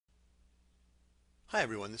Hi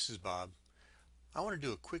everyone, this is Bob. I want to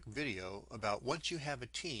do a quick video about once you have a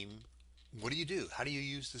team, what do you do? How do you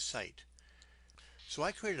use the site? So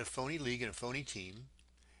I created a phony league and a phony team,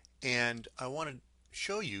 and I want to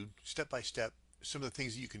show you step by step some of the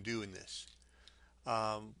things that you can do in this.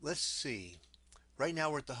 Let's see. Right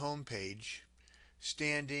now we're at the home page.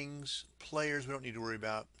 Standings, players we don't need to worry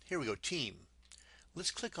about. Here we go, team.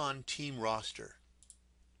 Let's click on team roster.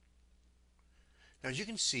 Now as you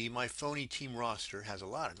can see, my phony team roster has a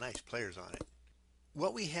lot of nice players on it.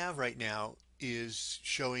 What we have right now is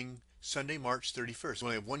showing Sunday, March 31st. We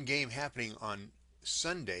only have one game happening on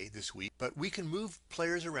Sunday this week, but we can move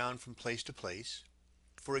players around from place to place.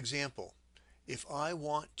 For example, if I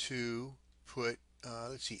want to put,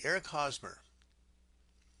 let's see, Eric Hosmer,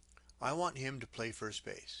 I want him to play first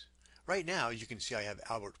base. Right now, you can see I have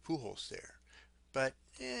Albert Pujols there, but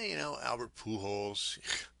Albert Pujols,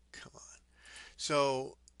 come on.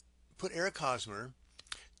 So put Eric Hosmer.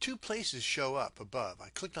 Two places show up above. I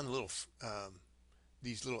clicked on the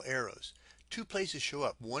these little arrows. Two places show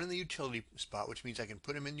up. One in the utility spot, which means I can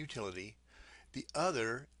put him in utility. The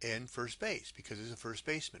other in first base because he's a first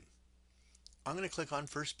baseman. I'm going to click on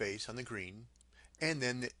first base on the green, and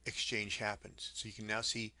then the exchange happens. So you can now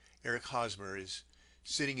see Eric Hosmer is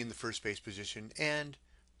sitting in the first base position and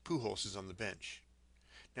Pujols is on the bench.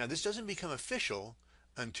 Now this doesn't become official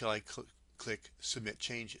until I click Submit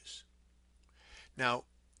Changes. Now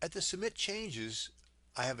at the Submit Changes,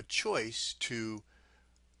 I have a choice to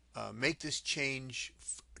make this change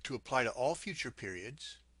to apply to all future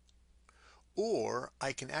periods, or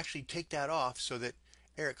I can actually take that off so that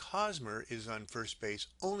Eric Hosmer is on first base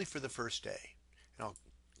only for the first day. And I'll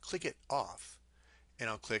click it off, and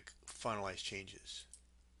I'll click Finalize Changes.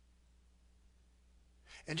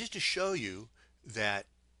 And just to show you that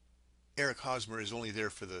Eric Hosmer is only there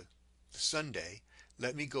for the Sunday,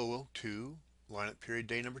 let me go to lineup period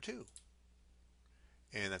day number 2.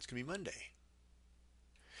 And that's going to be Monday.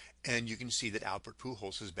 And you can see that Albert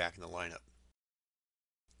Pujols is back in the lineup.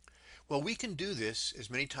 Well, we can do this as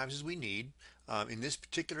many times as we need. In this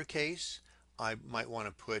particular case, I might want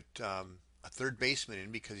to put a third baseman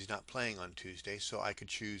in because he's not playing on Tuesday. So I could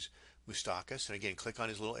choose Moustakas. And again, click on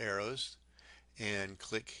his little arrows and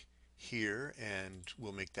click here, and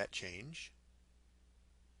we'll make that change.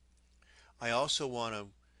 I also want to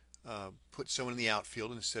put someone in the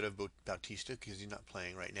outfield instead of Bautista because he's not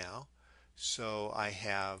playing right now. So I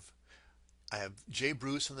have Jay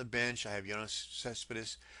Bruce on the bench. I have Jonas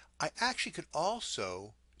Cespedes. I actually could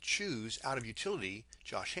also choose out of utility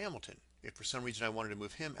Josh Hamilton. If for some reason I wanted to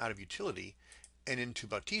move him out of utility and into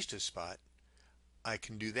Bautista's spot, I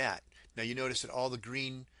can do that. Now you notice that all the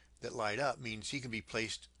green that light up means he can be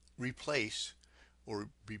replaced or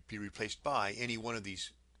be replaced by any one of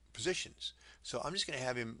these positions. So I'm just going to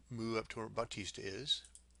have him move up to where Bautista is.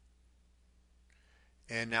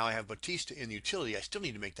 And now I have Bautista in the utility. I still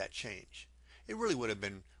need to make that change. It really would have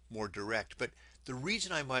been more direct, but the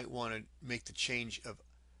reason I might want to make the change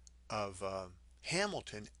of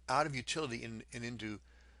Hamilton out of utility and into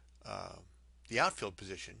the outfield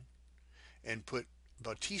position and put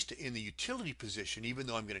Bautista in the utility position, even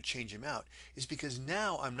though I'm going to change him out, is because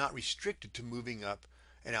now I'm not restricted to moving up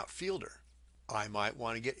an outfielder. I might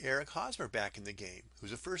want to get Eric Hosmer back in the game,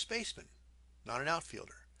 who's a first baseman, not an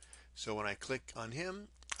outfielder. So when I click on him,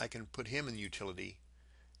 I can put him in the utility,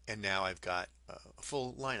 and now I've got a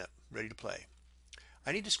full lineup ready to play.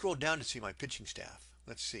 I need to scroll down to see my pitching staff.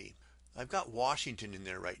 Let's see. I've got Washington in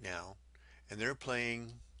there right now, and they're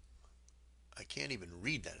playing, I can't even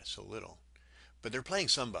read that, it's so little, but they're playing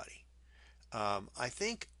somebody. I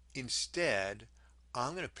think instead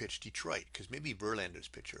I'm going to pitch Detroit because maybe Verlander's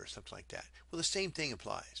pitcher or something like that. Well, the same thing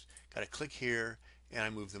applies. Got to click here, and I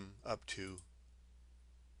move them up to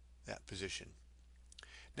that position.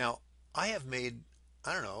 Now, I have made,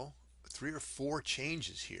 I don't know, 3 or 4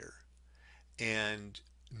 changes here, and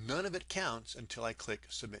none of it counts until I click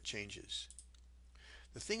Submit Changes.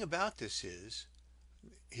 The thing about this is,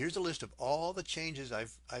 here's a list of all the changes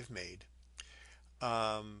I've made.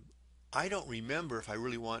 I don't remember if I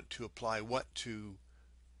really want to apply what to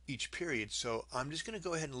each period, so I'm just going to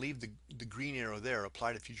go ahead and leave the green arrow there,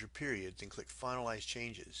 apply to future periods, and click Finalize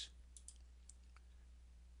Changes.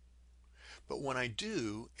 But when I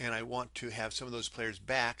do, and I want to have some of those players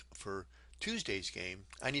back for Tuesday's game,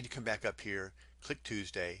 I need to come back up here, click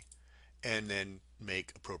Tuesday, and then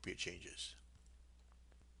make appropriate changes.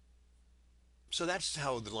 So that's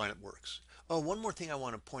how the lineup works. Oh, one more thing I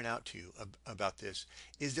want to point out to you about this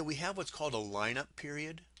is that we have what's called a lineup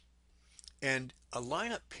period. And a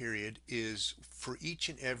lineup period is for each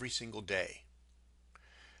and every single day.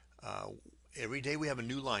 Every day we have a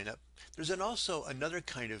new lineup. There's also another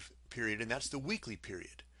kind of period, and that's the weekly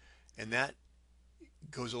period. And that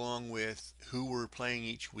goes along with who we're playing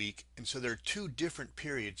each week. And so there are two different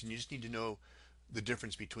periods, and you just need to know the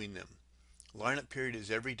difference between them. Lineup period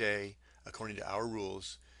is every day according to our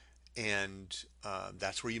rules, and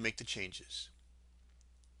that's where you make the changes.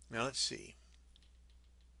 Now let's see.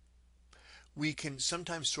 We can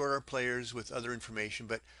sometimes sort our players with other information,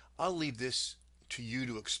 but I'll leave this to you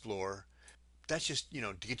to explore. That's just, to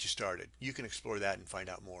get you started. You can explore that and find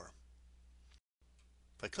out more.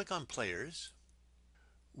 If I click on players,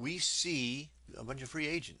 we see a bunch of free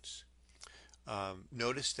agents.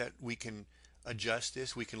 Notice that we can adjust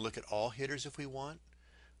this. We can look at all hitters if we want.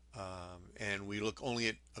 And we look only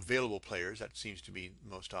at available players. That seems to be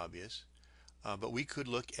most obvious. But we could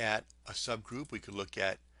look at a subgroup. We could look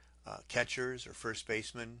at catchers or first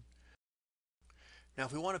basemen. Now,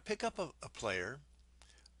 if we want to pick up a player,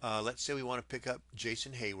 let's say we want to pick up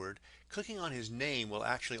Jason Hayward, clicking on his name will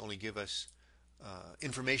actually only give us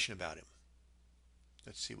information about him.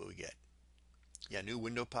 Let's see what we get. Yeah, new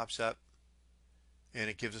window pops up, and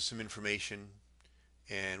it gives us some information,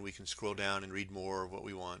 and we can scroll down and read more of what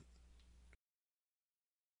we want.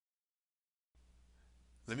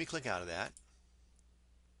 Let me click out of that.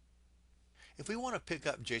 If we want to pick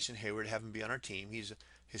up Jason Hayward, have him be on our team, his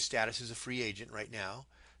status is a free agent right now.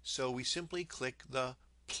 So we simply click the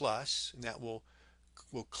plus, and that will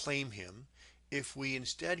claim him. If we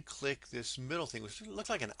instead click this middle thing, which looks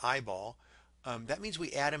like an eyeball, that means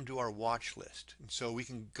we add him to our watch list. And so we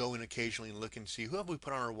can go in occasionally and look and see who have we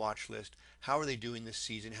put on our watch list, how are they doing this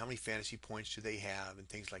season, how many fantasy points do they have, and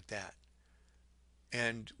things like that.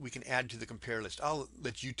 And we can add to the compare list. I'll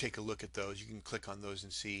let you take a look at those. You can click on those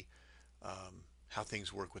and see how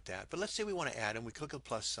things work with that. But let's say we want to add him. We click the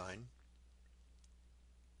plus sign.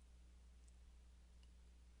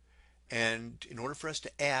 And in order for us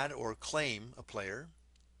to add or claim a player,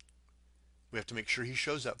 we have to make sure he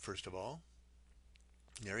shows up first of all.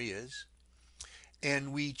 There he is.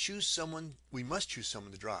 And we must choose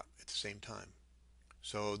someone to drop at the same time.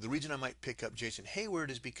 So the reason I might pick up Jason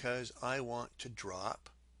Hayward is because I want to drop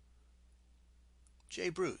Jay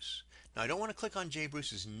Bruce. Now I don't want to click on Jay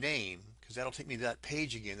Bruce's name because that'll take me to that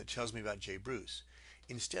page again that tells me about Jay Bruce.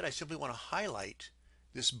 Instead, I simply want to highlight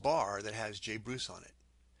this bar that has Jay Bruce on it.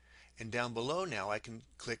 And down below now I can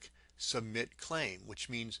click Submit Claim, which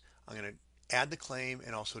means I'm going to add the claim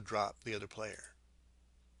and also drop the other player.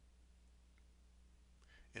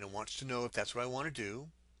 And it wants to know if that's what I want to do.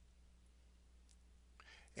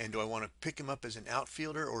 And do I want to pick him up as an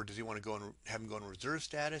outfielder, or does he want to have him go on reserve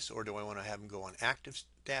status, or do I want to have him go on active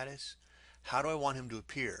status? How do I want him to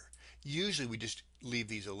appear? Usually we just leave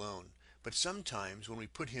these alone. But sometimes when we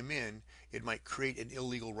put him in, it might create an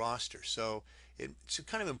illegal roster. So it's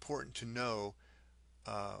kind of important to know,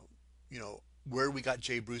 where we got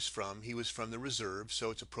Jay Bruce from. He was from the reserve, so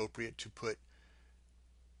it's appropriate to put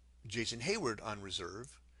Jason Hayward on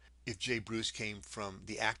reserve. If Jay Bruce came from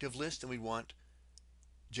the active list, then we want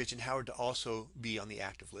Jason Howard to also be on the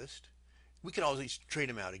active list. We could always trade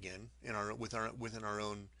him out again within our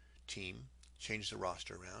own team, change the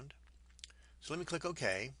roster around. So let me click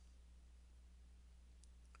OK.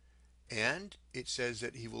 And it says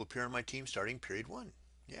that he will appear on my team starting period 1.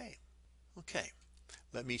 Yay. Okay.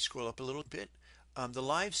 Let me scroll up a little bit. The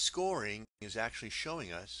live scoring is actually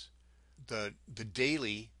showing us the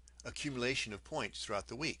daily accumulation of points throughout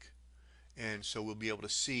the week. And so we'll be able to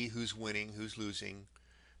see who's winning, who's losing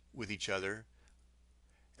with each other.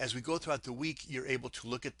 As we go throughout the week, you're able to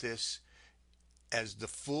look at this as the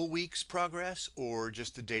full week's progress or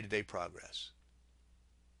just the day-to-day progress.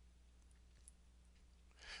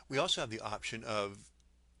 We also have the option of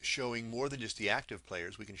showing more than just the active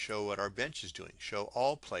players. We can show what our bench is doing, show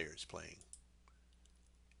all players playing.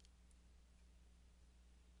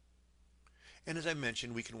 And as I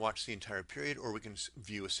mentioned, we can watch the entire period or we can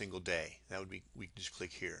view a single day. That would be, we can just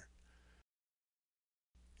click here.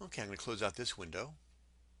 Okay, I'm going to close out this window.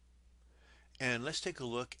 And let's take a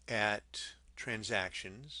look at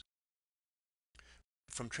transactions.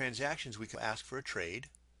 From transactions, we can ask for a trade.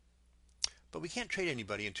 But we can't trade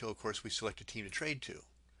anybody until, of course, we select a team to trade to.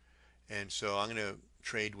 And so I'm going to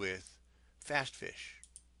trade with Fast Fish.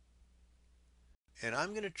 And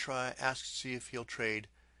I'm going to ask to see if he'll trade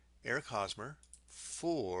Eric Hosmer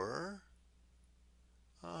for,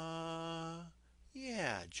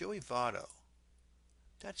 Joey Votto.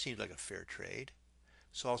 That seems like a fair trade.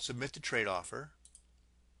 So I'll submit the trade offer.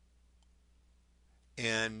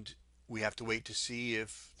 And we have to wait to see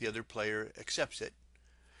if the other player accepts it.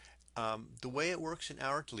 The way it works in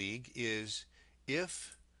our league is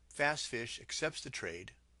if Fast Fish accepts the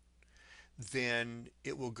trade, then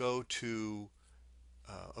it will go to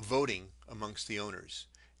a voting amongst the owners.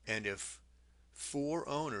 And if 4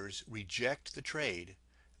 owners reject the trade,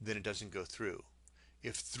 then it doesn't go through.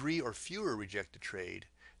 If 3 or fewer reject the trade,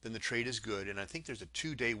 then the trade is good. And I think there's a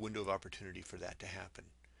 2-day window of opportunity for that to happen.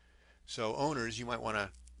 So owners, you might want to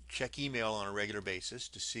check email on a regular basis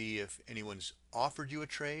to see if anyone's offered you a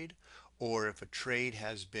trade or if a trade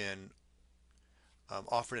has been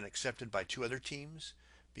offered and accepted by 2 other teams,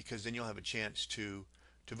 because then you'll have a chance to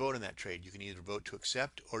vote on that trade. You can either vote to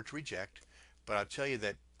accept or to reject, but I'll tell you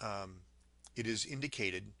that it is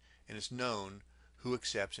indicated and it's known who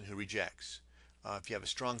accepts and who rejects. If you have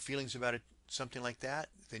strong feelings about it, something like that,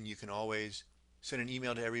 then you can always send an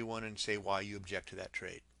email to everyone and say why you object to that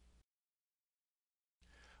trade.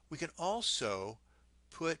 We can also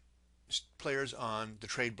put players on the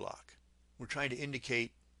trade block. We're trying to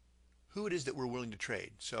indicate who it is that we're willing to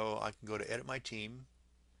trade. So I can go to edit my team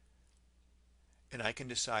and I can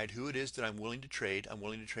decide who it is that I'm willing to trade. I'm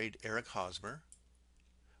willing to trade Eric Hosmer,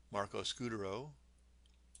 Marco Scudero,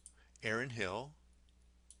 Aaron Hill,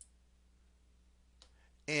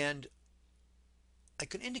 and I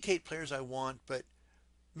can indicate players I want, but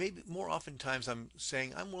maybe more oftentimes I'm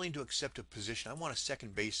saying I'm willing to accept a position. I want a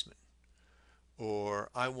second baseman or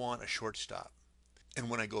I want a shortstop. And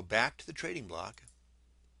when I go back to the trading block,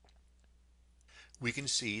 we can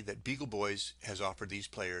see that Beagle Boys has offered these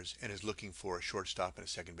players and is looking for a shortstop and a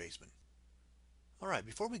second baseman. All right,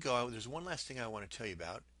 before we go, there's one last thing I want to tell you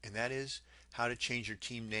about, and that is how to change your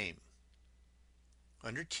team name.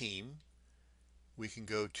 Under Team, we can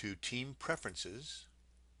go to Team Preferences,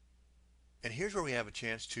 and here's where we have a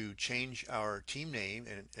chance to change our team name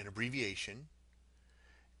and an abbreviation,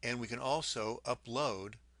 and we can also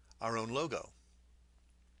upload our own logo.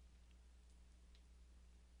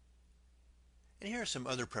 And here are some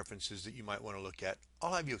other preferences that you might want to look at.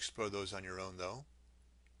 I'll have you explore those on your own though.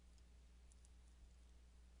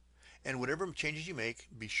 And whatever changes you make,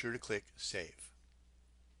 be sure to click Save.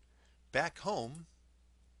 Back home,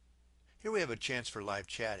 here we have a chance for live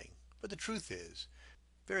chatting. But the truth is,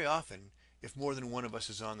 very often, if more than one of us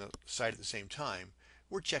is on the site at the same time,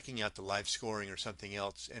 we're checking out the live scoring or something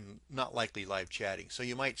else and not likely live chatting. So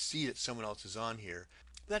you might see that someone else is on here.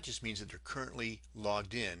 That just means that they're currently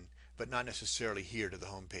logged in, but not necessarily here to the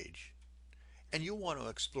home page. And you'll want to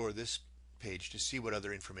explore this page to see what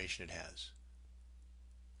other information it has.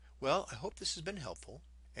 Well, I hope this has been helpful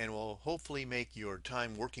and will hopefully make your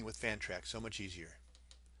time working with Fantrax so much easier.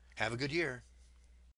 Have a good year.